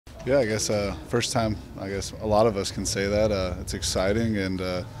Yeah, I guess first time. I guess a lot of us can say that. It's exciting, and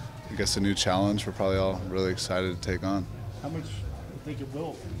I guess a new challenge. We're probably all really excited to take on. How much do you think it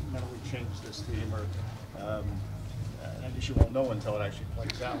will mentally change this team, or I guess you won't know until it actually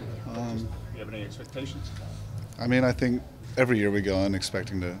plays out. Do you have any expectations? I mean, I think every year we go in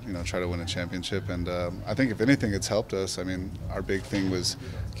expecting to, try to win a championship, and I think if anything, it's helped us. I mean, our big thing was,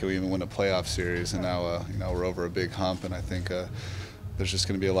 can we even win a playoff series? And now, we're over a big hump, and I think there's just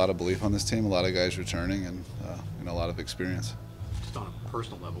going to be a lot of belief on this team, a lot of guys returning, and a lot of experience. Just on a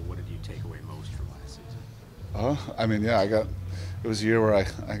personal level, what did you take away most from last season? I mean, yeah, it was a year where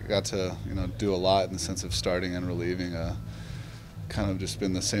I got to, do a lot in the sense of starting and relieving. Kind of just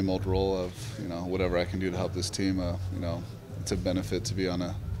been the same old role of, whatever I can do to help this team. It's a benefit to be on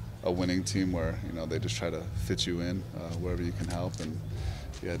a winning team where, they just try to fit you in wherever you can help. And,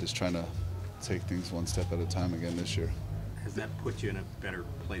 yeah, just trying to take things one step at a time again this year. Has that put you in a better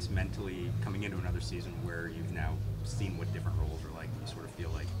place mentally coming into another season where you've now seen what different roles are like? You sort of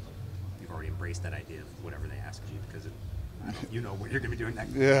feel like you've already embraced that idea of whatever they ask of you because you know what you're going to be doing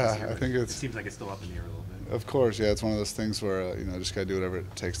next year. I think it seems like it's still up in the air a little bit. Of course, yeah, it's one of those things where just got to do whatever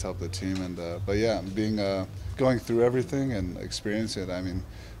it takes to help the team. And but yeah, going through everything and experiencing it. I mean,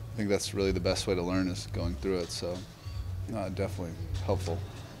 I think that's really the best way to learn is going through it. So, definitely helpful.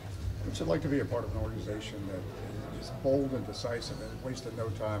 What's it like to be a part of an organization that is bold and decisive and wasted no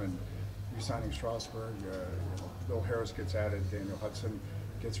time in re-signing Strasburg? Bill Harris gets added, Daniel Hudson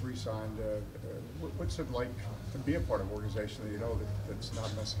gets re-signed. What's it like to be a part of an organization that that's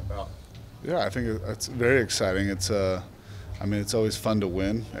not messing about? Yeah, I think it's very exciting. It's it's always fun to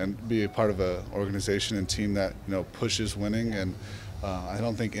win and be a part of an organization and team that pushes winning. And I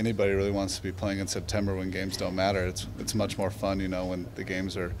don't think anybody really wants to be playing in September when games don't matter. It's much more fun, when the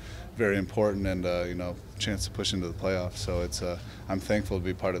games are very important and chance to push into the playoffs. So I'm thankful to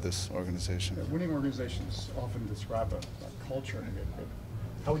be part of this organization. Winning organizations often describe a culture.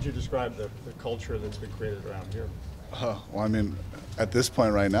 How would you describe the culture that's been created around here? Well, I mean, at this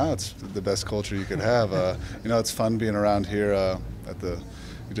point right now, it's the best culture you could have. It's fun being around here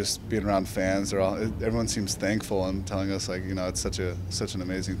just being around fans. Everyone seems thankful and telling us it's such an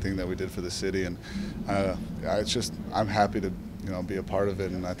amazing thing that we did for the city, and I'm happy to be a part of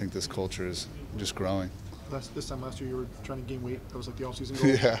it, and I think this culture is just growing. This time last year, you were trying to gain weight. That was like the off-season goal.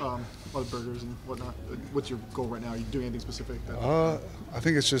 Yeah. A lot of burgers and whatnot. What's your goal right now? Are you doing anything specific? I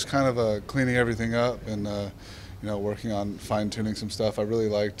think it's just kind of cleaning everything up and working on fine-tuning some stuff. I really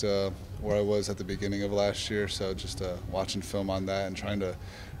liked where I was at the beginning of last year, so just watching film on that and trying to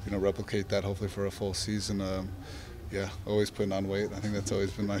replicate that hopefully for a full season. Always putting on weight. I think that's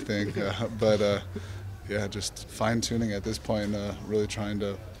always been my thing. But just fine-tuning at this point, really trying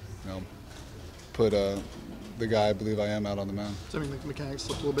to put the guy I believe I am out on the mound. So I mean, the mechanics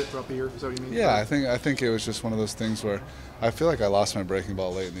slipped a little bit throughout the year. Is that what you mean? Yeah, I think it was just one of those things where I feel like I lost my breaking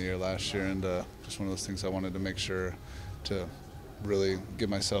ball late in the year last year, and just one of those things I wanted to make sure to really get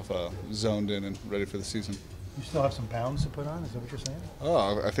myself zoned in and ready for the season. You still have some pounds to put on? Is that what you're saying?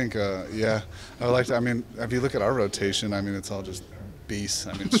 Oh, I think yeah. I mean, if you look at our rotation, I mean, it's all just beasts.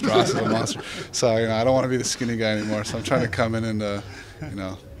 I mean, Strauss is a monster. So I don't want to be the skinny guy anymore. So I'm trying to come in and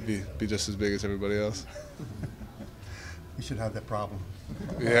be just as big as everybody else. You should have that problem.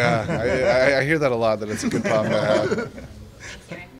 Yeah, I hear that a lot, that it's a good problem to have.